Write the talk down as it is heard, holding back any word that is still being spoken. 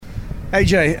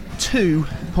AJ, 2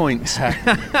 points.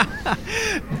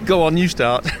 Go on, you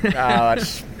start. I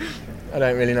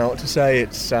don't really know what to say.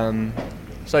 It's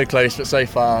so close but so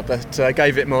far. But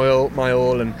gave it my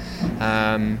all and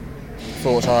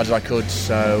fought as hard as I could.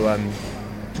 So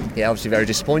obviously very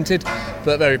disappointed,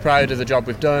 but very proud of the job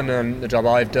we've done and the job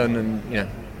I've done. And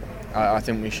I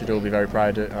think we should all be very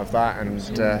proud of that and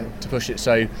to push it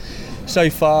so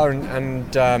far.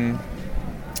 And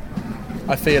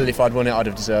I feel if I'd won it, I'd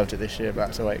have deserved it this year, but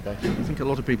that's the way it goes. I think a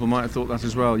lot of people might have thought that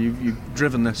as well. You've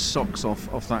driven the socks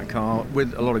off that car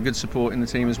with a lot of good support in the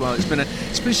team as well. It's been a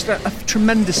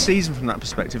tremendous season from that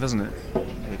perspective, hasn't it?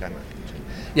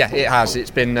 Yeah, it has.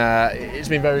 It's been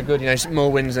very good.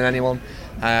 More wins than anyone.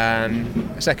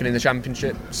 Second in the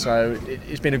championship, so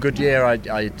it's been a good year.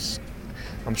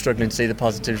 I'm struggling to see the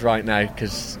positives right now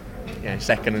because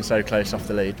second and so close off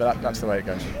the lead, but that's the way it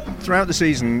goes. Throughout the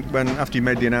season, after you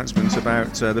made the announcement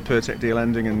about the Pirtek deal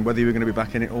ending and whether you were going to be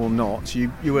back in it or not,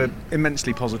 you were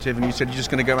immensely positive and you said you're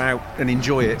just going to go out and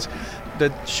enjoy it.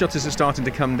 The shutters are starting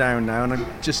to come down now, and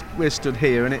we're stood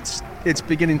here and it's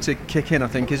beginning to kick in, I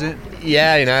think, is it?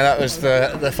 Yeah, that was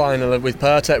the final with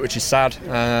Pirtek, which is sad.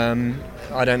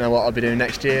 I don't know what I'll be doing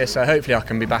next year, so hopefully I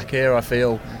can be back here. I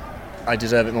feel I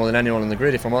deserve it more than anyone on the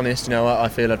grid, if I'm honest. I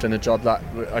feel I've done a job that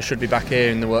I should be back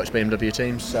here in the Works BMW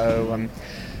team. So, and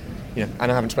I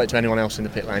haven't spoken to anyone else in the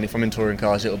pit lane. If I'm in touring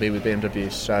cars, it'll be with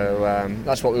BMW. So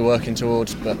that's what we're working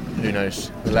towards. But who knows?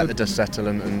 We'll let the dust settle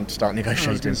and start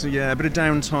negotiating. A bit of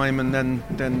downtime and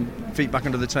then feet back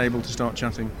under the table to start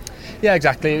chatting. Yeah,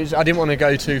 exactly. I didn't want to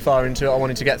go too far into it. I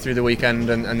wanted to get through the weekend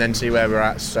and then see where we're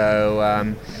at.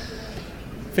 So.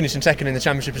 Finishing second in the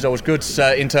championship is always good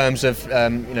in terms of,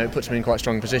 it puts me in quite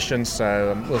strong position,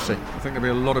 so we'll see. I think there'll be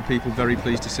a lot of people very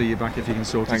pleased to see you back if you can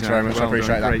sort it out. Thanks very much, I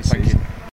appreciate that. Great Thank you.